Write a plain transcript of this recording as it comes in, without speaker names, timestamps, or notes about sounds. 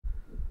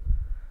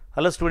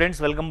Hello students,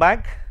 welcome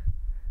back.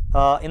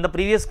 In the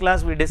previous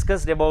class we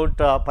discussed about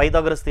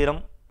Pythagoras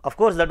theorem. Of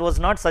course that was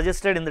not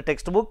suggested in the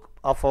textbook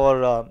of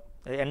our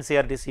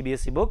NCERT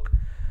CBSE book,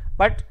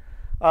 but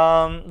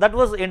that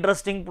was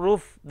interesting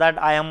proof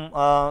that I am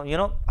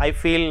I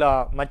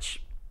feel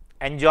much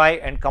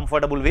enjoy and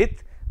comfortable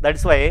with.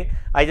 That's why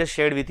I just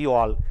shared with you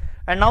all.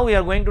 And now we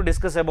are going to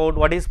discuss about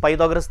what is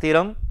Pythagoras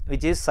theorem,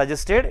 which is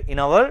suggested in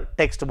our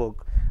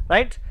textbook,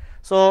 right?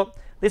 So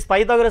this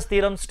Pythagoras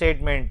theorem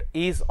statement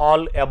is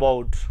all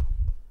about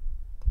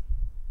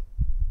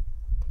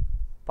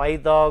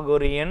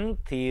Pythagorean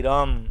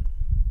theorem.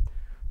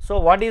 So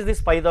what is this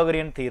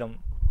Pythagorean theorem?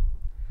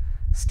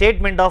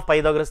 Statement of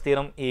Pythagoras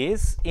theorem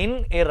is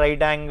in a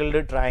right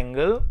angled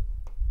triangle,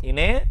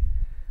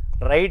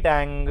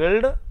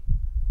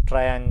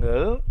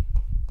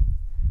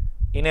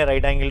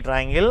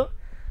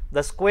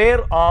 the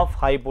square of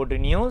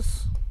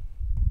hypotenuse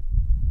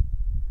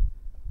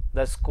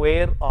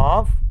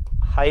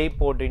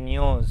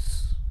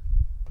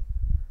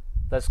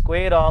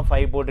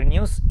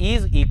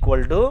is equal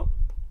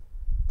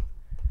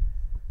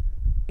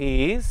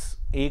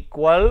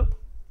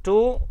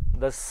to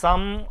the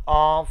sum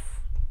of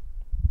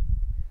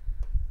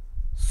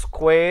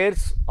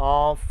squares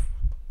of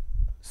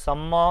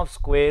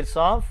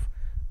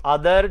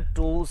other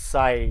two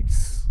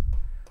sides.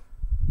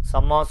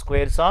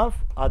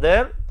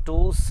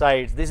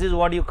 This is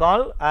what you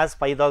call as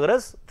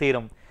Pythagoras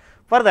theorem.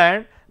 For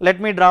that, let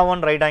me draw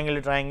one right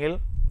angled triangle.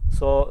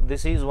 So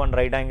this is one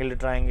right angled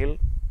triangle.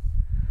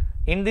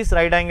 In this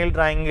right angled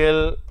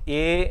triangle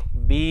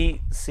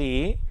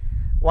ABC,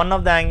 one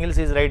of the angles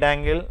is right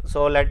angle,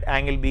 so let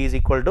angle B is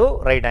equal to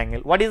right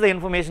angle. What is the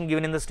information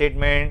given in the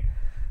statement?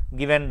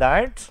 Given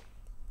that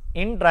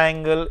in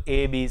triangle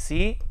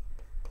ABC,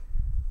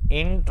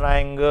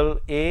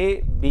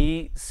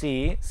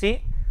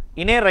 see,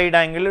 in a right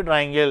angled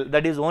triangle,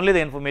 that is only the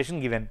information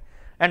given.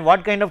 And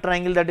what kind of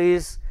triangle that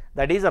is?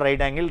 That is a right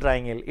angle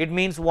triangle. It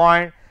means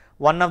what?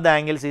 One of the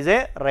angles is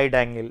a right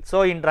angle.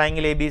 So in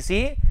triangle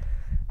ABC,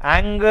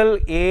 angle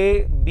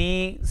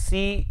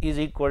ABC is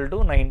equal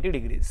to 90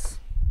 degrees.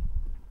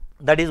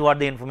 That is what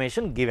the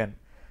information given,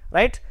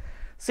 right?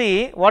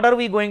 See, what are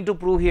we going to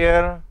prove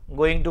here?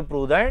 Going to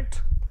prove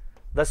that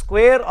the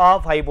square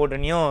of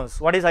hypotenuse.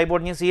 What is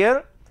hypotenuse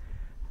here?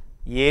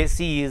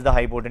 AC is the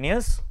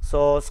hypotenuse.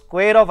 So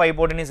square of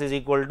hypotenuse is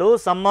equal to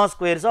sum of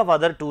squares of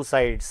other two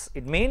sides.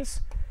 It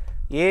means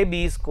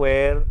AB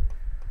square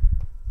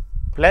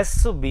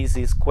plus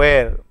BC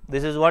square.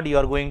 This is what you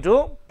are going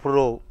to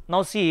prove.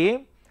 Now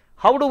see,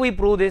 how do we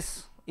prove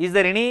this? Is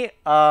there any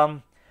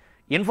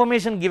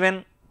information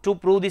given to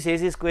prove this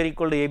AC square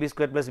equal to AB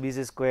square plus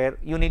BC square?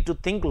 You need to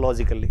think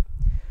logically.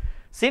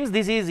 Since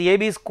this is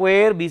AB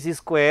square BC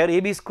square,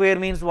 AB square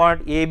means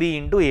what? AB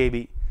into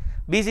AB.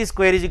 BC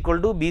square is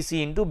equal to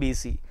BC into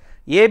BC.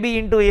 AB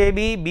into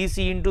AB,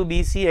 BC into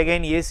BC,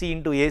 again AC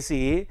into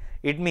AC.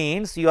 It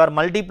means you are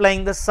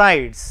multiplying the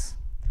sides.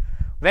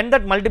 When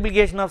that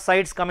multiplication of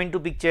sides come into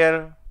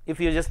picture, if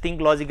you just think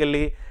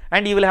logically,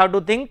 and you will have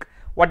to think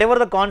whatever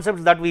the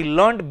concepts that we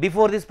learned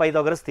before this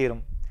Pythagoras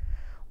theorem.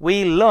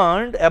 We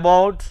learned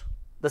about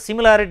the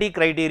similarity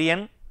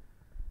criterion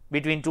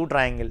between two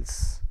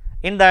triangles.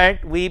 In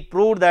that we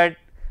proved that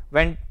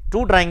when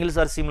two triangles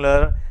are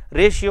similar,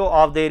 ratio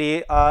of their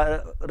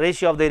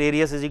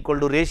areas is equal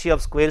to ratio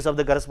of squares of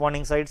the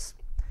corresponding sides.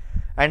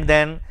 And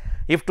then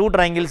if two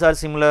triangles are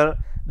similar,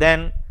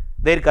 then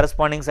their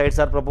corresponding sides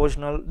are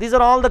proportional. These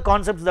are all the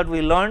concepts that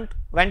we learned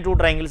when two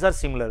triangles are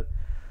similar.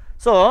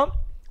 So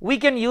we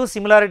can use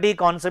similarity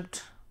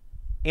concept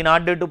in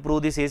order to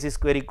prove this AC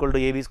square equal to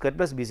AB square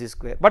plus BC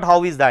square. But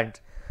how is that?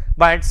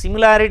 But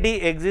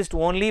similarity exists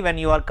only when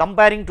you are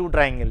comparing two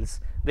triangles.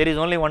 There is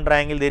only one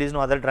triangle, there is no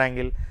other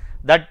triangle.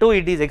 That too,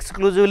 it is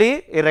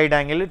exclusively a right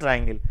angled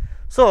triangle.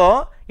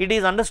 So it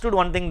is understood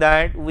one thing,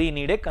 that we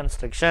need a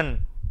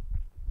construction.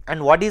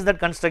 And what is that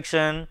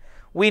construction?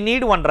 We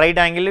need one right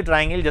angled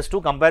triangle just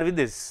to compare with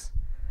this.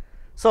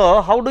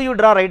 So how do you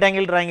draw right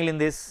angled triangle in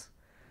this?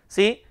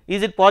 See,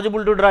 is it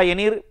possible to draw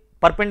any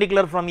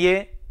perpendicular from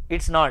A?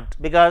 It's not,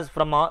 because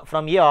from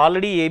A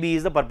already AB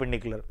is the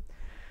perpendicular.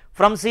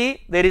 From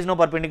C there is no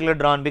perpendicular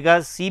drawn,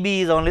 because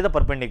CB is only the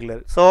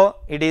perpendicular. So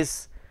it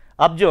is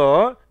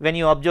observed, when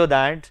you observe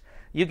that,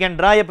 you can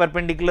draw a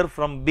perpendicular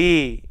from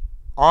B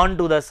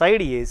onto the side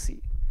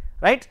AC,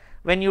 right?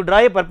 When you draw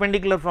a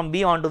perpendicular from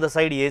B onto the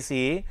side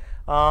AC,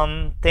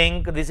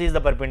 think this is the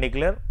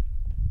perpendicular,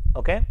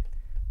 okay?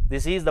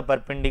 This is the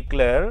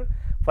perpendicular.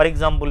 For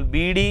example,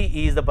 BD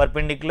is the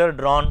perpendicular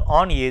drawn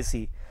on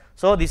AC.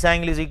 So this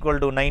angle is equal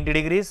to 90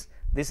 degrees,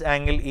 this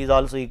angle is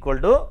also equal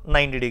to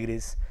 90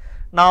 degrees.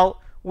 Now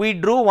we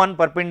drew one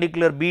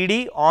perpendicular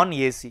BD on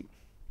AC.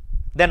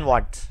 Then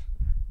what?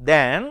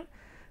 Then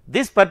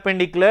this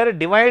perpendicular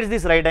divides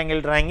this right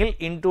angle triangle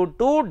into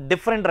two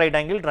different right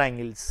angle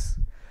triangles.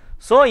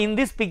 So in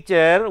this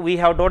picture we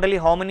have totally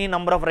how many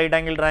number of right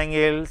angle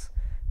triangles?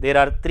 There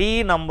are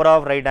 3 number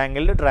of right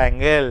angled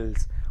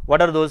triangles.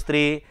 What are those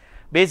 3?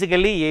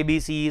 Basically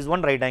ABC is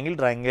one right angle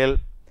triangle.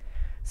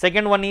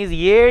 Second one is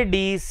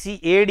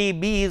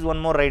ADB is one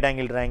more right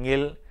angle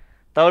triangle.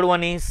 Third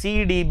one is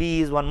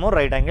CDB is one more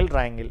right angle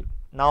triangle.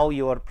 Now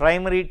your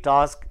primary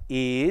task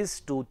is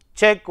to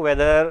check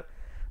whether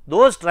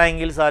those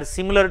triangles are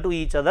similar to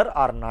each other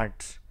or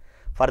not.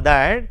 For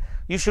that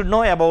you should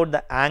know about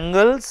the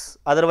angles,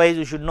 otherwise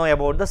you should know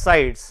about the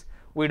sides.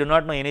 We do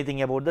not know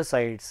anything about the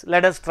sides.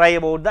 Let us try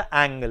about the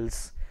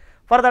angles.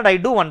 For that I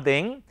do one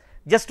thing,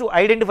 just to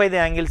identify the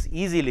angles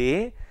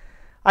easily,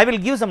 I will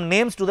give some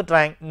names to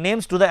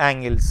the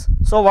angles.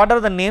 So what are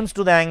the names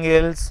to the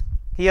angles?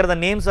 Here the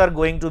names are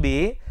going to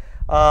be,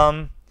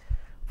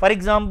 for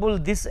example,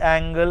 this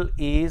angle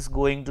is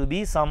going to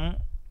be some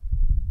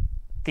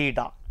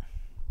theta.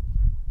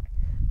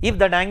 If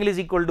that angle is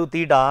equal to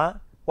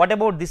theta, what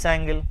about this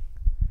angle?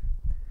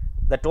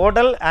 The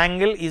total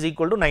angle is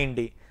equal to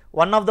 90.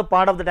 One of the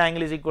part of that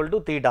angle is equal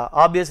to theta.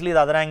 Obviously, the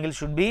other angle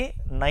should be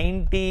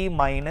 90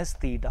 minus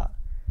theta.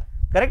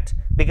 Correct?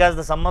 Because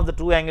the sum of the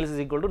two angles is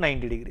equal to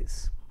 90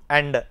 degrees.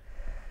 And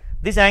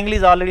this angle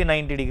is already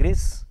 90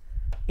 degrees.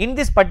 In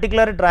this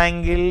particular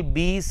triangle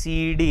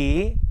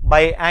BCD,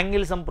 by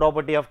angle sum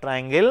property of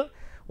triangle,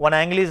 one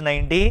angle is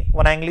 90,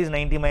 one angle is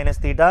 90 minus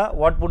theta.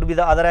 What would be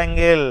the other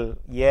angle?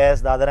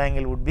 Yes, the other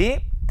angle would be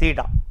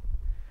theta.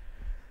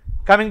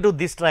 Coming to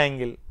this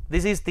triangle,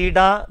 this is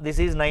theta, this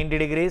is 90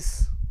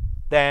 degrees.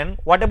 Then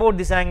what about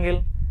this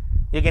angle?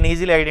 You can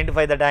easily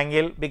identify that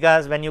angle,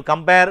 because when you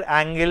compare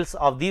angles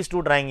of these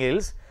two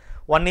triangles,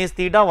 one is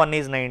theta, one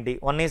is 90,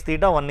 one is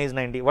theta, one is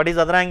 90. What is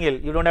the other angle?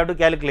 You don't have to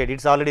calculate,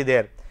 it's already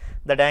there.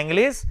 That angle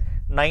is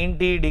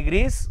 90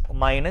 degrees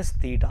minus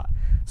theta.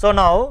 So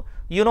now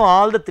you know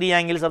all the three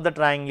angles of the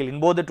triangle, in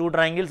both the two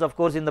triangles, of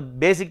course in the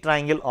basic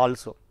triangle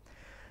also.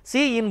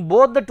 See, in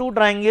both the two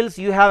triangles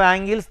you have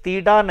angles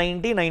theta,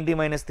 90, 90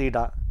 minus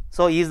theta.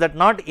 So is that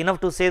not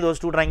enough to say those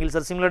two triangles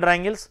are similar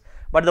triangles?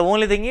 But the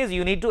only thing is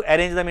you need to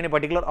arrange them in a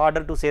particular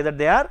order to say that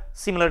they are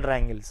similar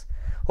triangles.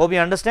 Hope you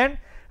understand?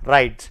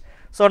 Right.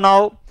 So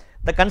now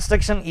the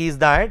construction is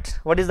that,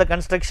 what is the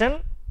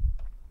construction?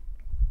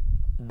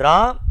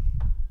 Draw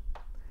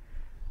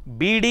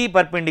BD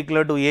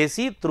perpendicular to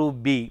AC through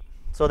B.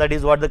 So that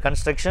is what the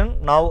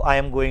construction. Now I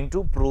am going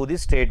to prove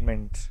this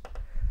statement.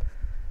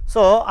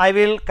 So I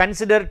will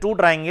consider two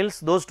triangles.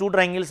 Those two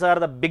triangles are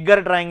the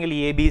bigger triangle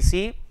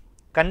ABC.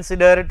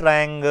 Consider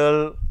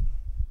triangle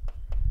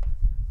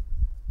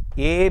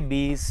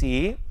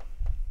ABC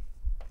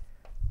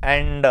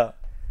and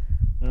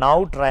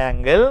now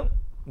triangle.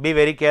 Be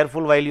very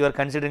careful while you are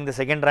considering the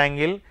second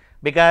triangle,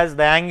 because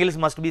the angles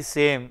must be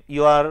same.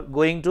 You are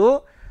going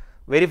to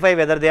verify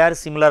whether they are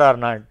similar or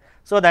not.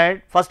 So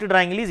that first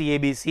triangle is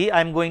ABC.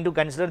 I am going to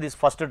consider this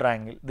first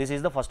triangle. This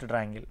is the first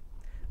triangle.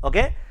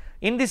 Okay.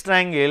 In this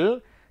triangle,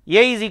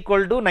 A is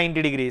equal to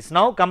 90 degrees.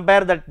 Now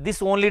compare that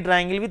this only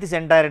triangle with this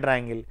entire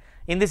triangle.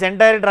 In this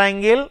entire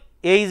triangle,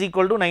 A is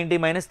equal to 90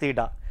 minus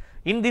theta.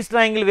 In this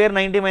triangle, where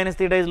 90 minus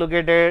theta is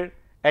located?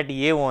 At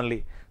A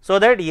only. So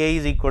that A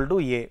is equal to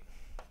A.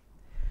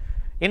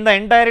 In the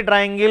entire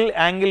triangle,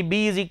 angle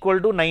B is equal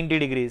to 90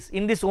 degrees.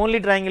 In this only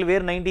triangle, where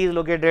 90 is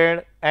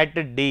located? At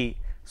D.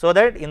 So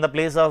that in the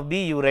place of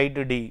B you write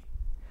D.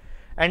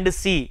 And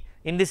C,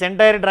 in this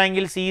entire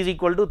triangle C is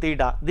equal to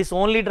theta. This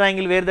only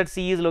triangle where that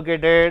C is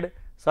located,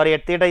 sorry,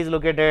 at theta is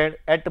located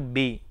at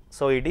B.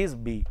 So it is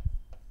B.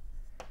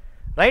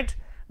 Right.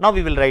 Now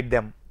we will write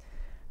them.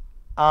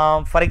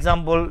 For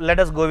example, let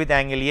us go with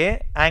angle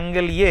A.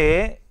 Angle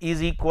A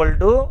is equal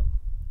to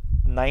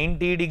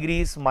 90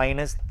 degrees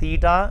minus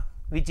theta,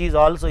 which is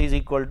also is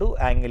equal to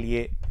angle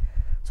A.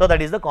 So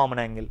that is the common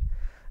angle.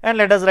 And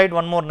let us write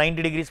one more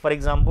 90 degrees, for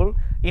example.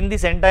 In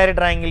this entire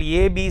triangle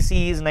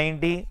ABC is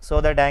 90,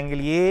 so that angle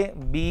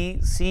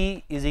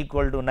ABC is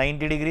equal to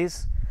 90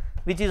 degrees,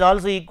 which is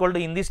also equal to,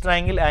 in this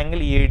triangle, angle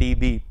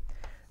ADB.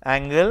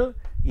 Angle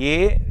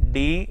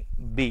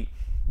ADB.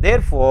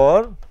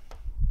 Therefore,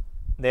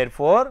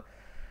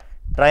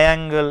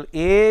 triangle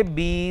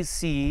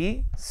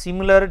ABC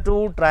similar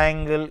to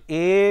triangle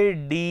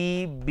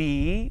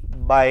ADB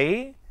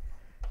by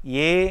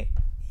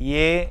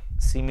AA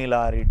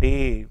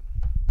similarity.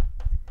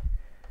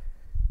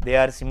 They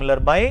are similar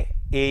by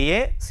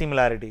AA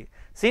similarity.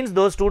 Since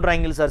those two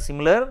triangles are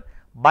similar,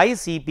 by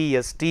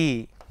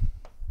CPST,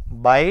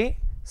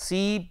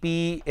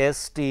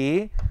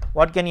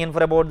 what can you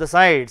infer about the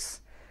sides?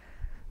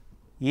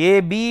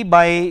 AB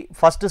by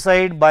first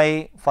side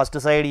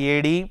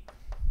AD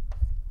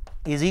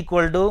is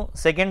equal to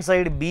second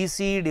side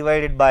BC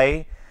divided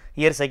by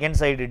here second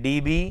side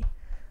DB,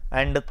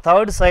 and the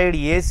third side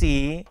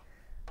AC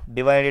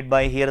divided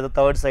by here the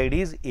third side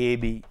is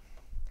AB.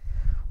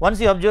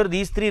 Once you observe,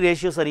 these three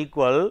ratios are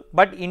equal,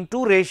 but in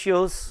two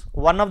ratios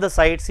one of the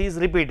sides is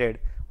repeated.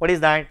 What is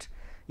that?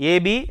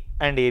 AB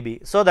and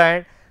AB. So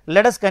that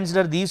let us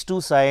consider these two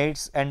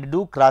sides and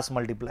do cross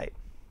multiply.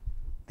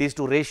 These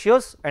two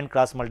ratios and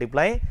cross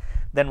multiply.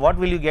 Then what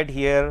will you get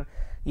here?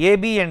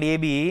 AB and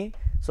AB.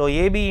 So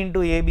AB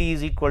into AB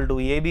is equal to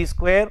AB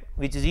square,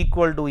 which is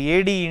equal to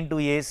AD into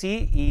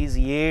AC is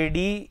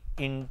AD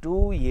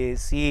into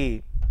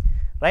AC.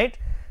 Right?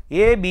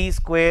 AB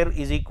square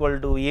is equal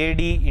to AD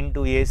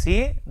into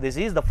AC. This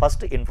is the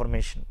first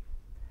information.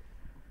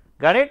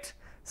 Got it?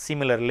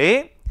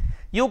 Similarly,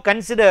 you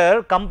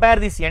compare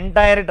this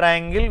entire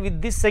triangle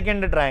with this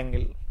second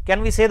triangle.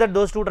 Can we say that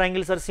those two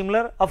triangles are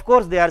similar? Of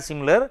course, they are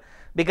similar,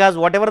 because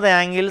whatever the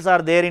angles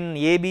are there in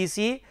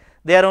ABC,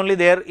 they are only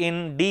there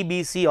in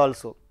DBC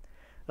also,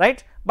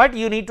 right? But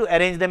you need to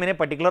arrange them in a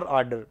particular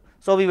order.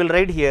 So, we will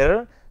write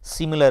here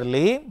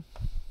similarly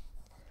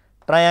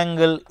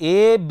triangle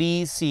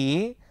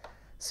ABC,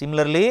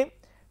 similarly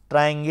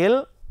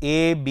triangle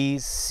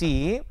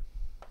ABC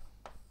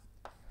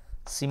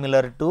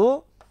similar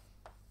to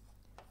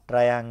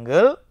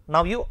triangle.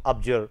 Now, you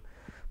observe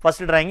first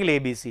triangle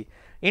ABC.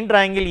 In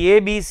triangle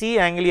ABC,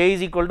 angle A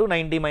is equal to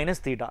 90 minus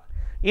theta.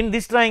 In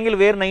this triangle,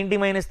 where 90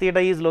 minus theta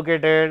is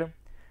located?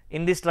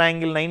 In this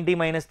triangle, 90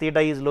 minus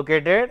theta is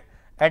located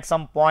at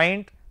some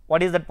point.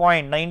 What is that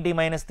point? 90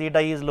 minus theta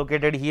is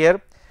located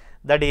here,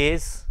 that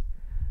is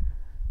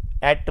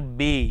at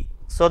B.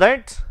 So,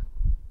 that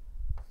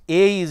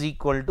A is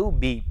equal to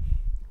B.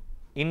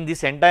 In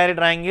this entire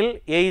triangle,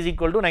 A is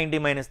equal to 90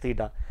 minus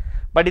theta,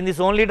 but in this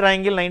only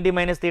triangle 90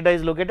 minus theta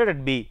is located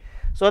at B.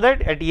 So,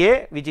 that at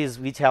A,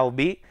 which have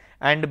B,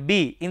 and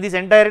B, in this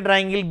entire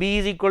triangle B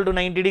is equal to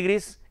 90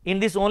 degrees, in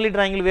this only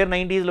triangle where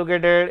 90 is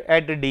located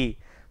at D.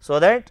 So,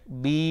 that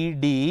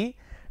BD,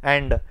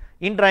 and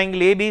in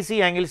triangle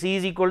ABC, angle C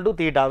is equal to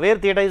theta, where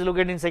theta is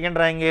located in second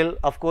triangle,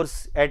 of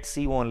course at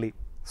C only.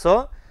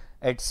 So,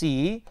 at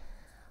C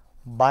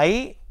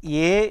by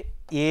A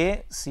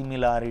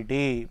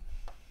similarity,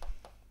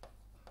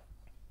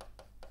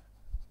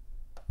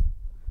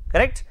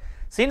 correct.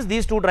 Since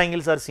these two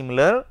triangles are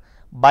similar,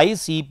 by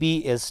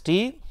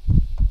CPST,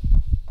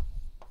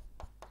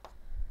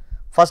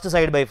 first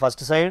side by first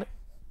side,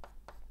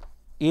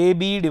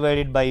 AB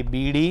divided by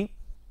BD,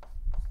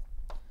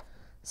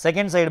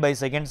 second side by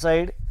second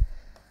side,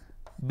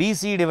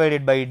 BC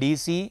divided by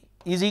DC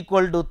is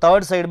equal to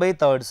third side by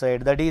third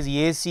side, that is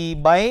AC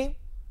by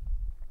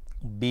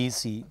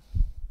BC.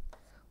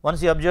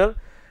 Once you observe,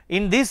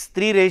 in these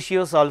three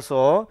ratios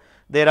also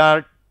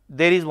there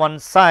is one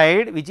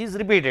side which is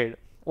repeated.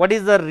 What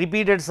is the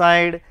repeated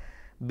side?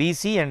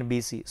 BC and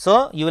BC.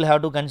 So, you will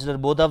have to consider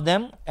both of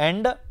them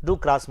and do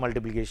cross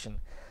multiplication.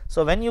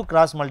 So, when you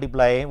cross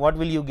multiply, what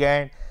will you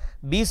get?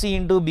 BC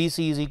into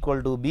BC is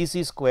equal to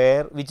BC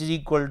square, which is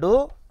equal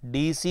to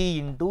DC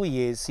into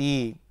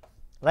AC,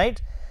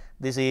 right.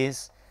 This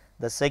is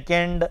the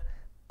second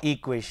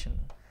equation.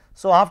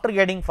 So, after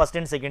getting first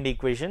and second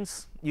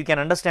equations, you can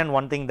understand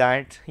one thing,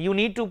 that you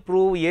need to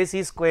prove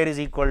AC square is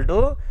equal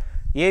to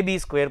AB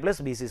square plus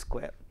BC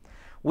square.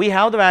 We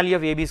have the value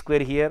of AB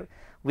square here,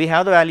 we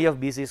have the value of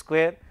BC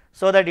square,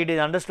 so that it is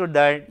understood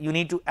that you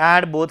need to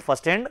add both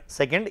first and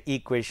second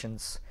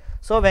equations.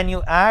 So, when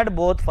you add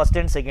both first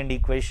and second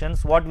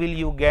equations, what will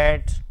you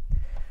get?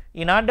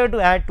 In order to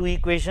add two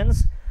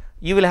equations,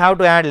 you will have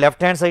to add left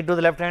hand side to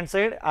the left hand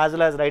side as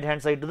well as right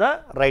hand side to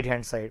the right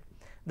hand side.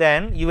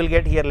 Then you will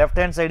get here left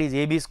hand side is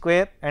AB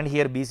square and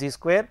here BC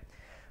square.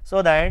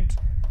 So, that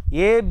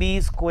AB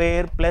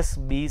square plus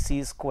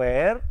BC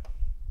square,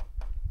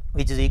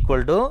 which is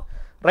equal to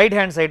right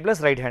hand side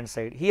plus right hand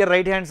side. Here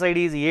right hand side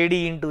is AD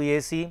into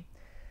AC,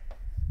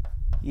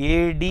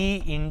 AD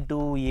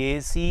into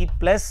AC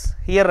plus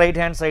here right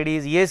hand side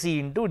is AC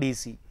into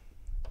DC,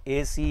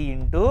 AC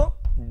into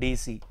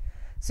DC.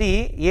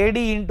 See, AD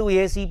into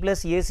AC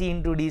plus AC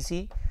into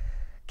DC,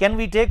 can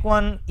we take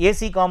one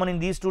AC common in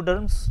these two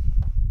terms?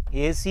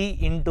 AC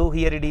into,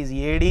 here it is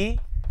AD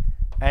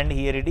and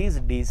here it is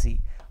DC.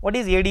 What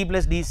is AD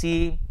plus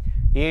DC?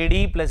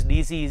 AD plus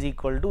DC is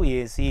equal to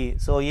AC.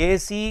 So,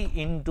 AC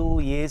into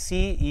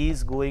AC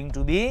is going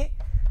to be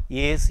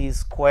AC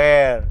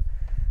square.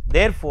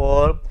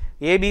 Therefore,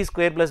 AB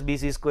square plus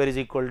BC square is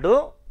equal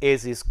to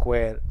AC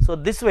square. So,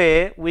 this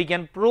way we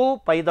can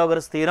prove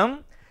Pythagoras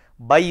theorem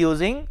by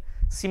using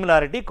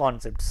similarity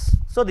concepts.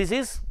 So, this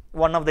is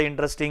one of the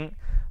interesting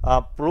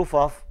proof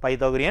of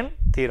Pythagorean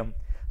theorem.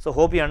 So,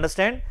 hope you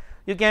understand.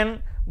 You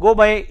can go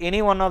by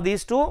any one of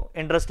these two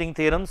interesting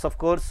theorems, of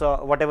course,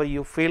 whatever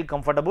you feel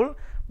comfortable,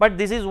 but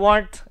this is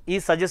what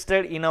is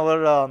suggested in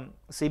our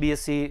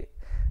CBSE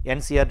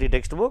NCERT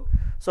textbook.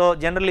 So,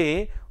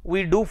 generally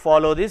we do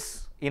follow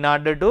this in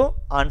order to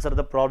answer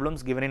the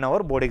problems given in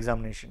our board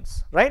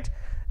examinations, right.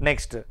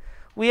 Next,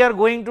 we are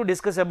going to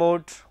discuss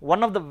about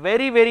one of the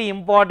very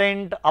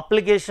important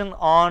application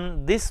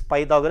on this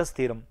Pythagoras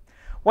theorem.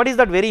 What is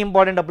that very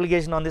important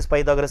application on this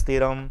Pythagoras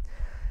theorem?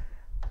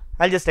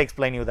 I will just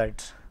explain you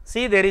that.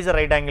 See, there is a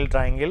right angle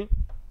triangle,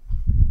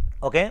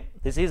 okay,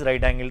 this is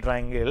right angle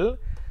triangle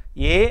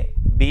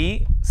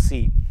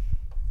ABC,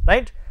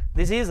 right.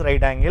 This is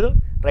right angle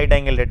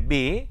at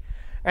B,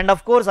 and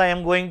of course, I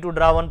am going to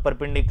draw one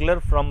perpendicular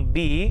from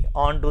B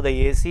onto the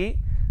AC.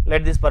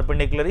 Let this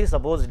perpendicular is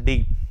suppose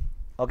D,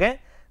 okay,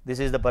 this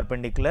is the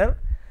perpendicular.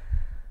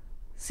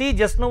 See,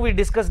 just now we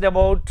discussed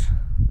about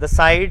the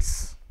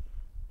sides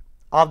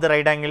of the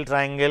right angle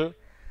triangle,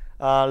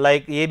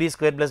 like AB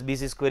square plus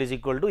BC square is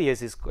equal to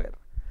AC square.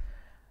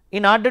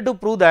 In order to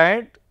prove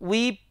that,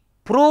 we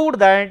proved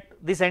that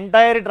this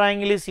entire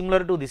triangle is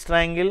similar to this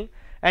triangle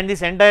and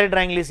this entire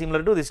triangle is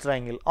similar to this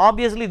triangle.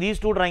 Obviously, these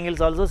two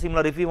triangles also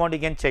similar. If you want, you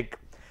can check.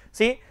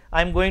 See,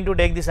 I am going to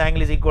take this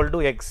angle is equal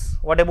to x.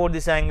 What about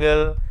this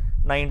angle?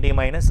 90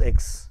 minus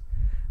x.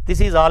 This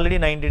is already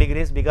 90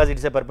 degrees because it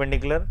is a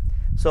perpendicular.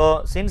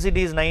 So, since it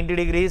is 90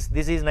 degrees,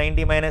 this is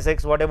 90 minus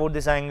x. What about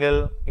this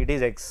angle? It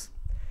is x.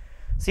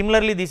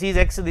 Similarly, this is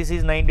x, this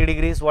is 90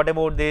 degrees. What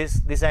about this?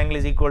 This angle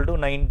is equal to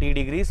 90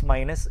 degrees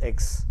minus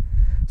x.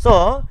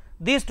 So,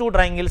 these two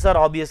triangles are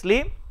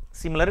obviously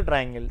similar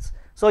triangles.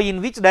 So,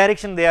 in which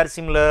direction they are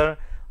similar?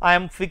 I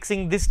am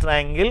fixing this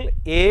triangle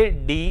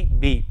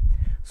ADB.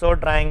 So,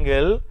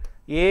 triangle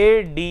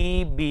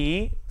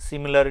ADB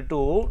similar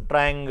to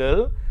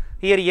triangle,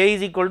 here A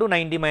is equal to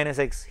 90 minus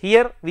x.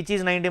 Here, which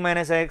is 90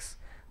 minus x?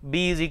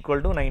 B is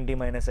equal to 90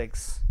 minus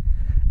x.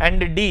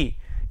 And D,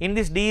 in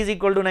this D is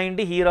equal to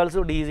 90, here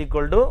also D is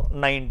equal to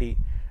 90.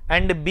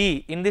 And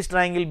B, in this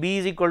triangle B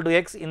is equal to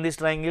x, in this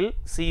triangle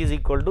C is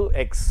equal to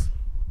x.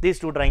 These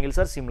two triangles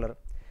are similar.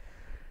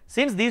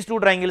 Since these two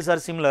triangles are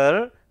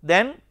similar,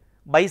 then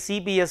by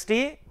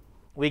CPST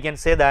we can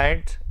say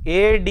that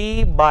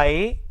AD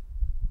by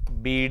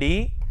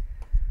BD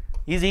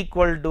is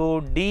equal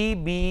to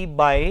DB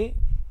by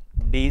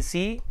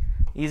DC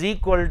is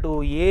equal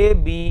to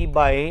AB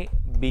by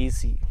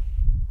BC,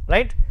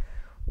 right.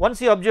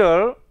 Once you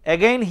observe,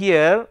 again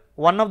here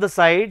one of the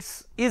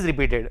sides is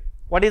repeated.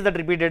 What is that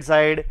repeated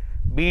side?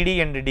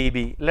 BD and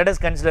DB. Let us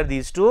consider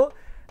these two,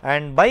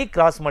 and by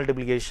cross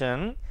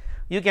multiplication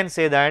you can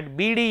say that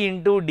BD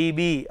into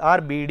DB or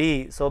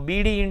BD. So,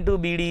 BD into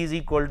BD is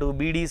equal to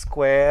BD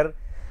square,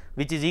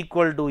 which is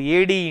equal to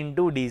AD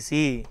into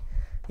DC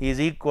is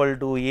equal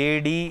to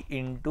AD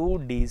into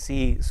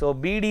DC. So,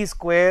 BD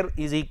square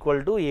is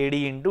equal to AD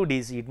into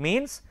DC. It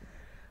means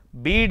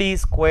BD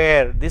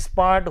square, this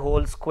part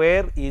whole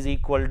square is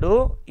equal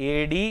to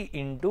AD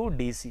into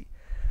DC.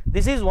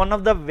 This is one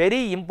of the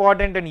very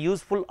important and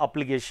useful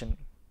application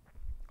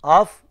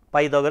of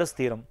Pythagoras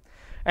theorem.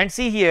 And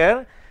see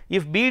here,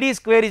 if BD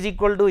square is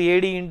equal to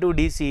AD into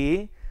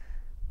DC,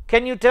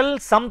 can you tell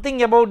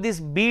something about this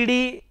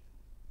BD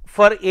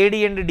for AD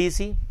and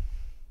DC?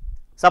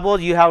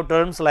 Suppose you have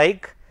terms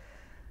like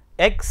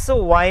x,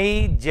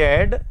 y,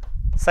 z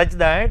such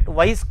that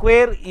y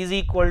square is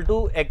equal to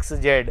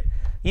xz.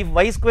 If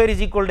y square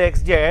is equal to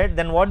xz,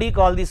 then what do you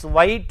call this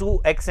y to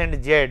x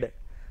and z?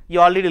 You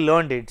already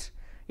learned it.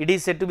 It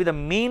is said to be the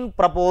mean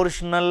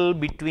proportional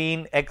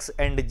between x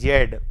and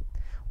z,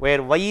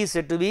 where y is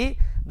said to be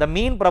the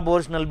mean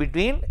proportional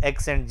between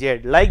x and z.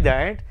 Like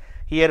that,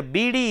 here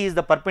BD is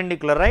the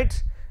perpendicular,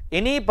 right?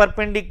 Any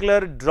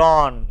perpendicular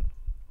drawn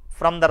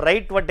from the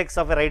right vertex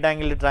of a right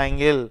angled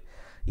triangle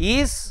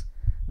is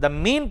the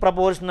mean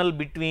proportional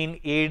between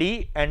AD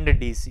and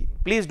DC.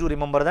 Please do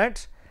remember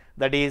that.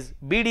 That is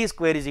BD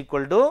square is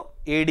equal to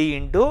AD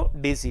into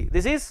DC.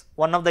 This is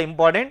one of the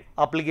important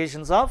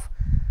applications of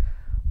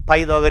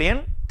Pythagorean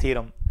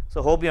theorem.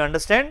 So, hope you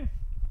understand.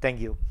 Thank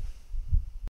you.